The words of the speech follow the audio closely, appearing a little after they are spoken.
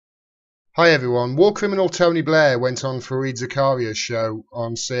Hi everyone. War criminal Tony Blair went on Fareed Zakaria's show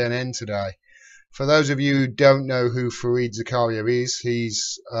on CNN today. For those of you who don't know who Fareed Zakaria is,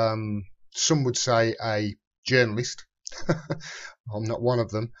 he's, some would say, a journalist. I'm not one of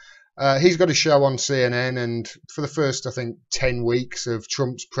them. He's got a show on CNN, and for the first, I think, 10 weeks of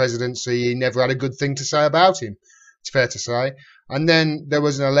Trump's presidency, he never had a good thing to say about him. It's fair to say. And then there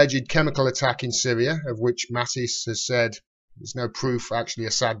was an alleged chemical attack in Syria, of which Mattis has said there's no proof actually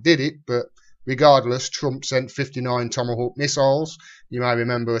Assad did it, but regardless, Trump sent 59 Tomahawk missiles, you may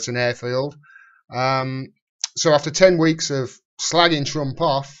remember, at an airfield. So after 10 weeks of slagging Trump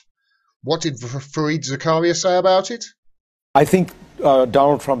off, what did Fareed Zakaria say about it? I think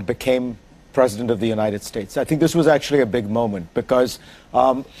Donald Trump became president of the United States. I think this was actually a big moment because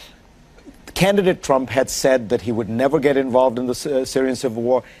candidate Trump had said that he would never get involved in the Syrian civil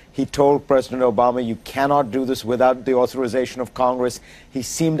war. He told President Obama, you cannot do this without the authorization of Congress. He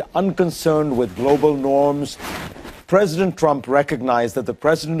seemed unconcerned with global norms. President Trump recognized that the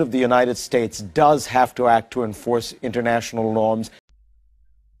President of the United States does have to act to enforce international norms.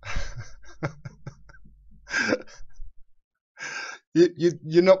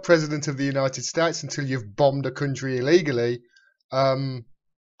 You're not President of the United States until you've bombed a country illegally.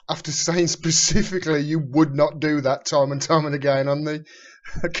 After saying specifically you would not do that time and time and again on the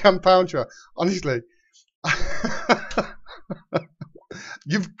compound trail. Honestly,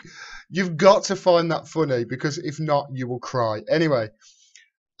 you've got to find that funny, because if not, you will cry. Anyway,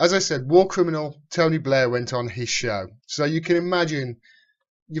 as I said, war criminal Tony Blair went on his show. So you can imagine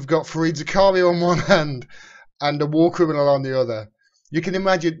you've got Fareed Zakaria on one hand and a war criminal on the other. You can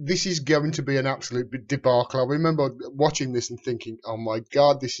imagine this is going to be an absolute debacle. I remember watching this and thinking, oh my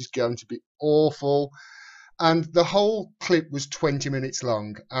God, this is going to be awful. And the whole clip was 20 minutes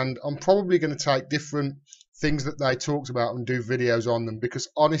long. And I'm probably going to take different things that they talked about and do videos on them, because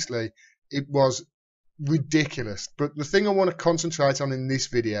honestly, it was ridiculous. But the thing I want to concentrate on in this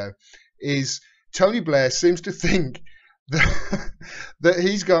video is Tony Blair seems to think that, that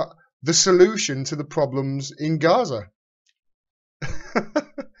he's got the solution to the problems in Gaza.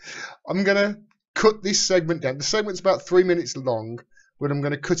 I'm going to cut this segment down. The segment's about 3 minutes long, but I'm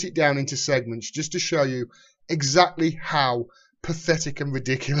going to cut it down into segments just to show you exactly how pathetic and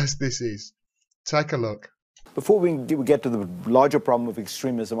ridiculous this is. Take a look. Before we get to the larger problem of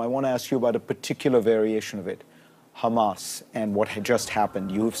extremism, I want to ask you about a particular variation of it, Hamas, and what had just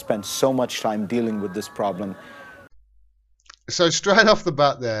happened. You have spent so much time dealing with this problem. So straight off the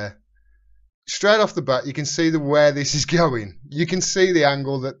bat, you can see where this is going. You can see the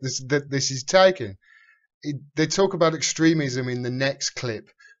angle that this is taking. They talk about extremism in the next clip,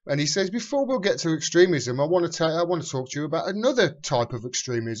 and he says, before we'll get to extremism, I want to talk to you about another type of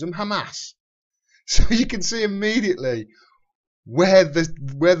extremism, Hamas. So you can see immediately where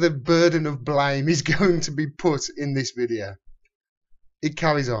the burden of blame is going to be put in this video. It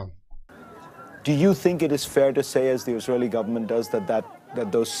carries on. Do you think it is fair to say, as the Israeli government does, that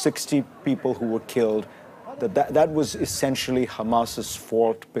those 60 people who were killed, that was essentially Hamas's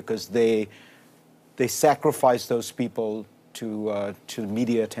fault because they sacrificed those people to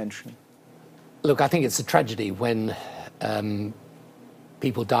media attention? Look, I think it's a tragedy when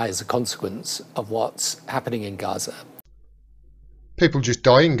people die as a consequence of what's happening in Gaza. People just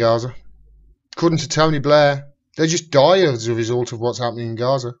die in Gaza. According to Tony Blair, they just die as a result of what's happening in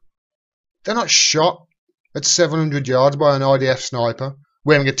Gaza. They're not shot at 700 yards by an IDF sniper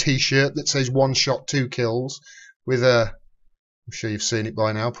wearing a t-shirt that says 1 shot, 2 kills with a... I'm sure you've seen it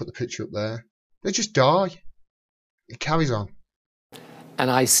by now, put the picture up there. They just die. It carries on.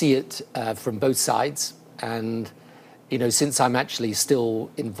 And I see it from both sides. And, you know, since I'm actually still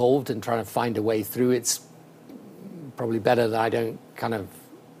involved in trying to find a way through, it's probably better that I don't kind of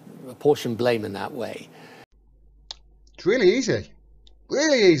apportion blame in that way. It's really easy.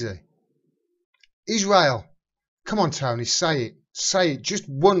 Really easy. Israel. Come on, Tony, say it. Say it. Just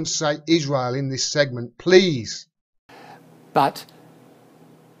once say Israel in this segment, please. But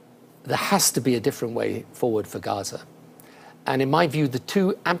there has to be a different way forward for Gaza. And in my view, the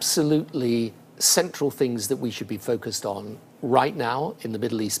two absolutely central things that we should be focused on right now in the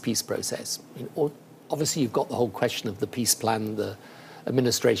Middle East peace process. I mean, obviously, you've got the whole question of the peace plan the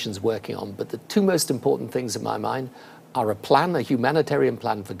administration's working on. But the two most important things in my mind are a humanitarian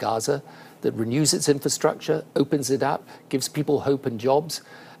plan for Gaza that renews its infrastructure, opens it up, gives people hope and jobs.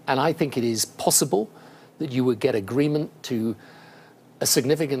 And I think it is possible that you would get agreement to a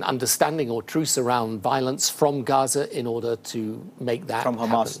significant understanding or truce around violence from Gaza in order to make that from Hamas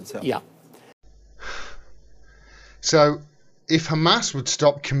happen. itself. Yeah. So if Hamas would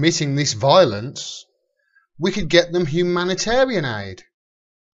stop committing this violence, we could get them humanitarian aid.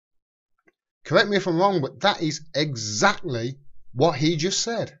 Correct me if I'm wrong, but that is exactly what he just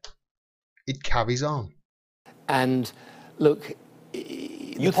said. It carries on. And look,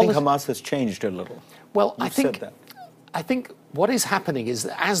 you think Hamas has changed a little? Well, I think what is happening is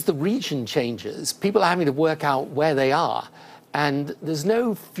that as the region changes, people are having to work out where they are, and there's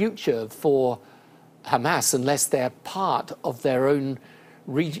no future for Hamas unless they're part of their own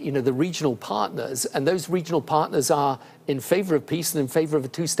region, the regional partners, and those regional partners are in favor of peace and in favor of a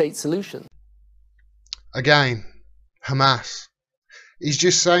two-state solution. Again, Hamas. He's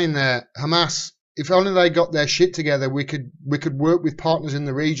just saying there, Hamas, if only they got their shit together, we could work with partners in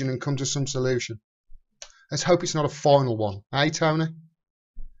the region and come to some solution. Let's hope it's not a final one. Eh, Tony?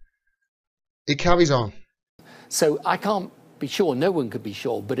 It carries on. So I can't be sure, no one could be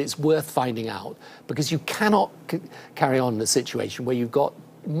sure, but it's worth finding out, because you cannot carry on in a situation where you've got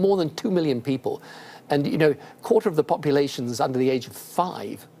more than 2 million people, and a quarter of the population is under the age of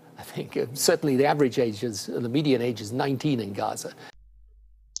 5. I think certainly the average age is, the median age is 19 in Gaza.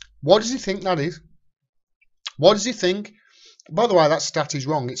 What does he think that is? What does he think? By the way, that stat is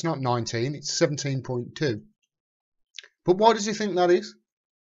wrong. It's not 19, it's 17.2. But what does he think that is?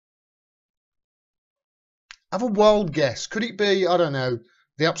 Have a wild guess. Could it be, I don't know,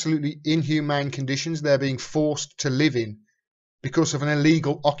 the absolutely inhumane conditions they're being forced to live in because of an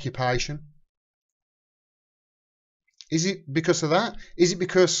illegal occupation? Is it because of that? Is it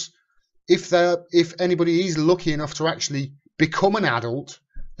because if anybody is lucky enough to actually become an adult,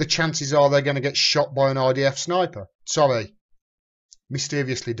 the chances are they're going to get shot by an IDF sniper? Sorry.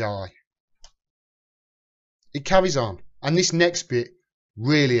 Mysteriously die. It carries on. And this next bit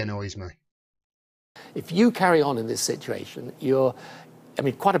really annoys me. If you carry on in this situation,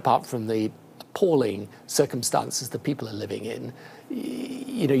 quite apart from the appalling circumstances that people are living in,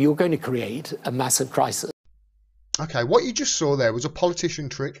 you're going to create a massive crisis. Okay, what you just saw there was a politician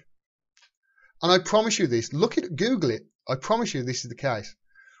trick. And I promise you this, Google it. I promise you this is the case.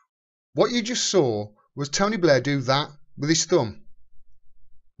 What you just saw was Tony Blair do that with his thumb.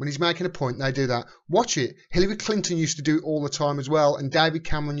 When he's making a point, they do that. Watch it. Hillary Clinton used to do it all the time as well, and David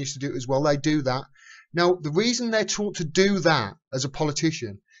Cameron used to do it as well. They do that. Now, the reason they're taught to do that as a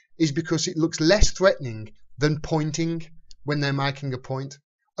politician is because it looks less threatening than pointing when they're making a point.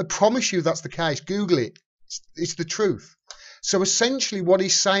 I promise you that's the case. Google it. It's the truth. So essentially what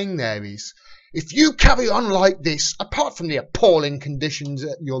he's saying there is, if you carry on like this, apart from the appalling conditions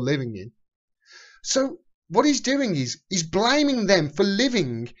that you're living in, so what he's doing is he's blaming them for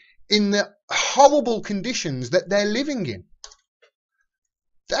living in the horrible conditions that they're living in.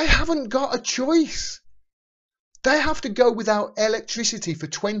 They haven't got a choice. They have to go without electricity for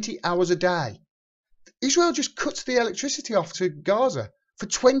 20 hours a day. Israel just cuts the electricity off to Gaza for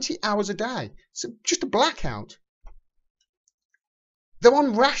 20 hours a day. It's just a blackout. They're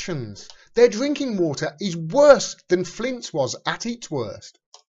on rations. Their drinking water is worse than Flint's was at its worst.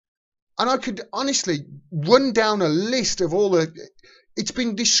 And I could honestly run down a list of all the... It's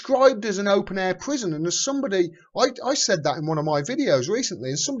been described as an open-air prison. And as somebody... I said that in one of my videos recently,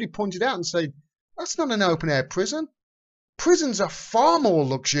 and somebody pointed out and said, that's not an open-air prison. Prisons are far more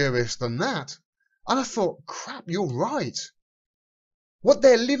luxurious than that. And I thought, crap, you're right. What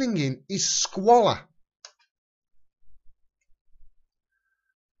they're living in is squalor.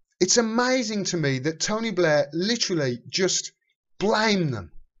 It's amazing to me that Tony Blair literally just blamed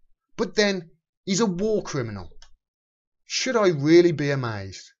them. But then he's a war criminal. Should I really be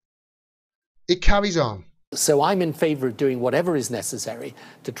amazed? It carries on. So I'm in favor of doing whatever is necessary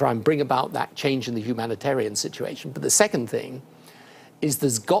to try and bring about that change in the humanitarian situation. But the second thing is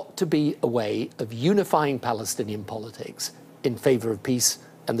there's got to be a way of unifying Palestinian politics in favor of peace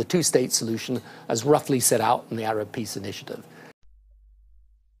and the two-state solution as roughly set out in the Arab Peace Initiative.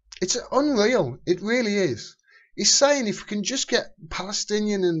 It's unreal. It really is. He's saying if we can just get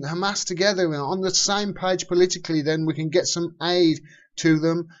Palestinian and Hamas together and on the same page politically, then we can get some aid to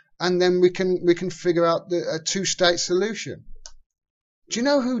them, and then we can figure out a two-state solution. Do you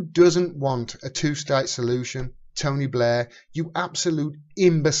know who doesn't want a two-state solution? Tony Blair, you absolute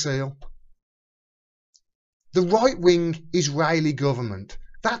imbecile. The right-wing Israeli government,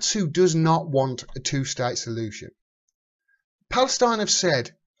 that's who does not want a two-state solution. Palestine have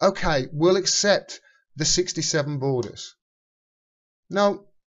said, okay, we'll accept the 67 borders. No,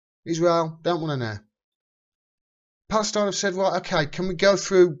 Israel, don't want to know. Palestine have said, right, okay, can we go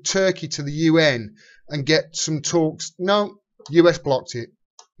through Turkey to the UN and get some talks? No, US blocked it.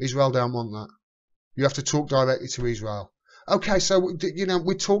 Israel don't want that. You have to talk directly to Israel. Okay, so,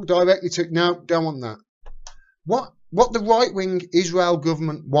 we talk directly to... No, don't want that. What the right-wing Israel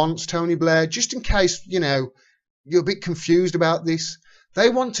government wants, Tony Blair, just in case, you're a bit confused about this, They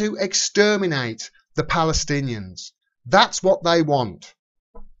want to exterminate the Palestinians. That's what they want.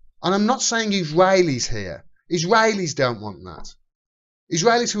 And I'm not saying Israelis here. Israelis don't want that.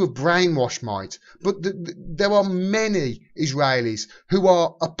 Israelis who are brainwashed might, but there are many Israelis who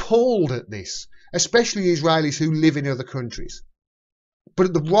are appalled at this, especially Israelis who live in other countries.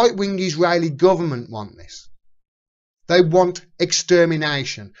 But the right-wing Israeli government want this. They want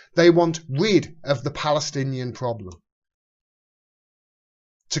extermination. They want rid of the Palestinian problem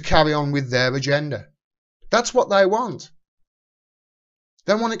to carry on with their agenda. That's what they want.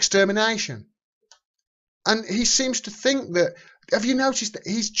 They want extermination. And he seems to think that, have you noticed that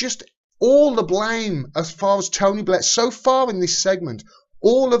he's just all the blame as far as Tony Blair, so far in this segment,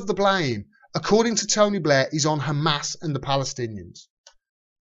 all of the blame, according to Tony Blair, is on Hamas and the Palestinians.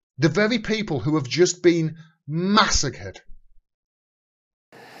 The very people who have just been massacred.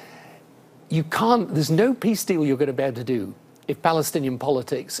 There's no peace deal you're going to be able to do if Palestinian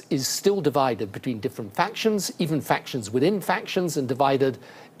politics is still divided between different factions, even factions within factions, and divided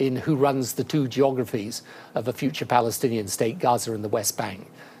in who runs the two geographies of a future Palestinian state, Gaza and the West Bank.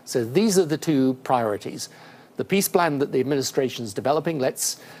 So these are the two priorities. The peace plan that the administration is developing,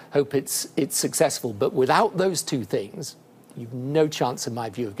 let's hope it's successful. But without those two things, you've no chance, in my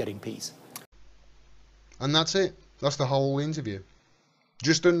view, of getting peace. And that's it. That's the whole interview.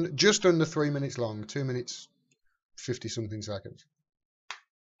 Just under 3 minutes long, 2 minutes, 50-something seconds.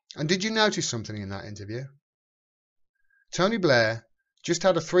 And did you notice something in that interview? Tony Blair just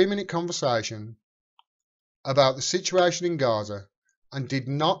had a 3-minute conversation about the situation in Gaza and did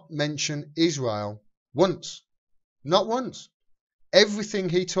not mention Israel once. Not once. Everything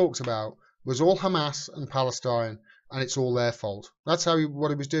he talked about was all Hamas and Palestine, and it's all their fault. That's what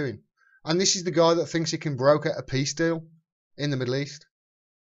he was doing. And this is the guy that thinks he can broker a peace deal in the Middle East.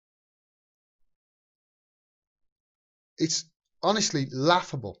 It's honestly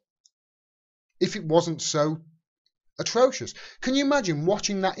laughable if it wasn't so atrocious. Can you imagine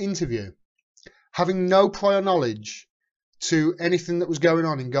watching that interview, having no prior knowledge to anything that was going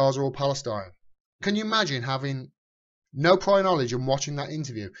on in Gaza or Palestine? Can you imagine having no prior knowledge and watching that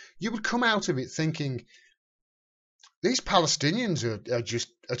interview? You would come out of it thinking, these Palestinians are just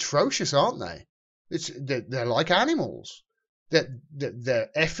atrocious, aren't they? They're like animals. They're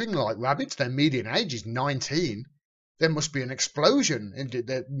effing like rabbits. Their median age is 19. There must be an explosion, and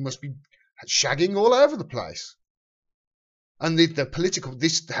there must be shagging all over the place. And this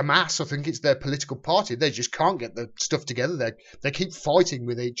Hamas, I think it's their political party. They just can't get the stuff together. They keep fighting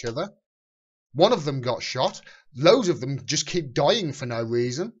with each other. One of them got shot. Loads of them just keep dying for no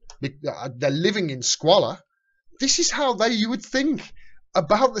reason. They're living in squalor. This is how you would think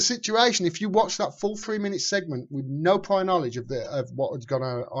about the situation if you watch that full 3-minute segment with no prior knowledge of what had gone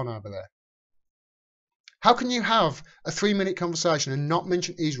on over there. How can you have a 3-minute conversation and not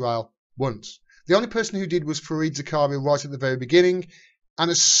mention Israel once? The only person who did was Fareed Zakaria right at the very beginning. And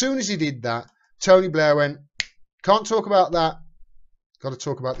as soon as he did that, Tony Blair went, can't talk about that. Got to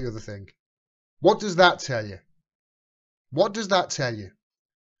talk about the other thing. What does that tell you? What does that tell you?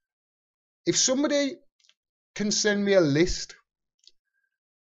 If somebody can send me a list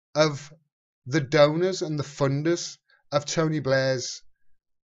of the donors and the funders of Tony Blair's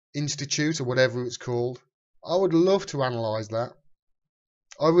institute or whatever it's called, I would love to analyse that.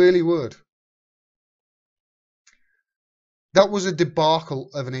 I really would. That was a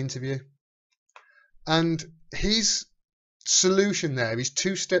debacle of an interview. And his solution there, his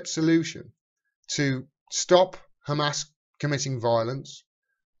two-step solution to stop Hamas committing violence,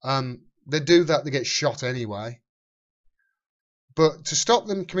 they do that, they get shot anyway. But to stop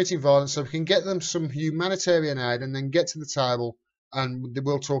them committing violence so we can get them some humanitarian aid and then get to the table and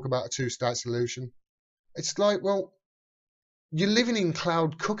we'll talk about a two-state solution. It's like, well, you're living in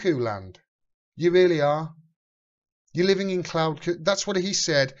cloud cuckoo land. You really are. You're living in cloud cuckoo. That's what he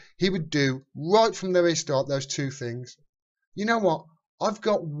said he would do right from the very start, those two things. You know what? I've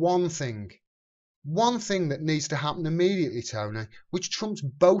got one thing that needs to happen immediately, Tony, which trumps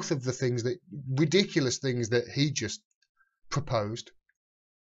both of the things, that ridiculous things that he just proposed.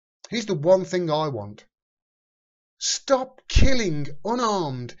 Here's the one thing I want. Stop killing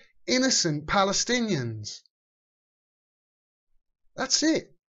unarmed, innocent Palestinians. That's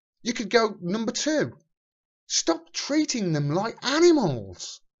it. You could go number 2. Stop treating them like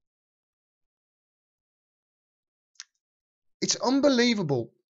animals. It's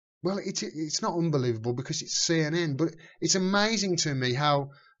unbelievable. Well, it's not unbelievable because it's CNN, but it's amazing to me how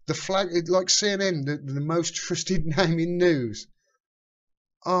the flag, like CNN, the most trusted name in news.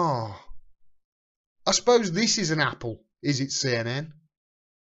 I suppose this is an apple, is it, CNN?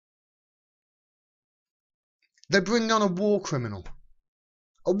 They bring on a war criminal.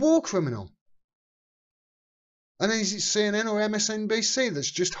 A war criminal. And is it CNN or MSNBC that's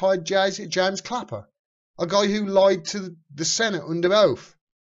just hired James Clapper? A guy who lied to the Senate under oath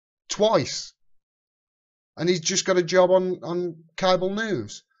twice. And he's just got a job on cable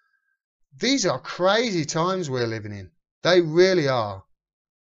news. These are crazy times we're living in. They really are.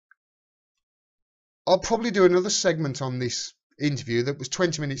 I'll probably do another segment on this interview that was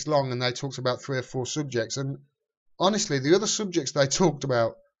 20 minutes long and they talked about 3 or 4 subjects. And honestly, the other subjects they talked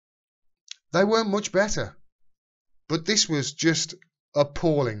about, they weren't much better. But this was just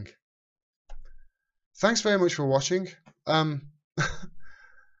appalling. Thanks very much for watching. I'm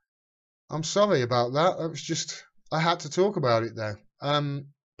sorry about that. That was just, I had to talk about it though.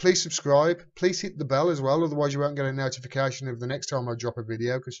 Please subscribe. Please hit the bell as well. Otherwise you won't get a notification of the next time I drop a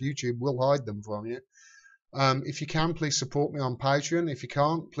video because YouTube will hide them from you. If you can, please support me on Patreon. If you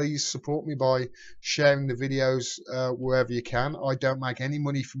can't, please support me by sharing the videos wherever you can. I don't make any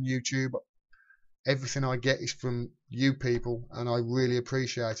money from YouTube. Everything I get is from you people, and I really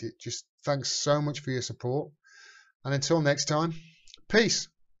appreciate it. Just thanks so much for your support. And until next time, peace.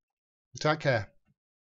 Take care.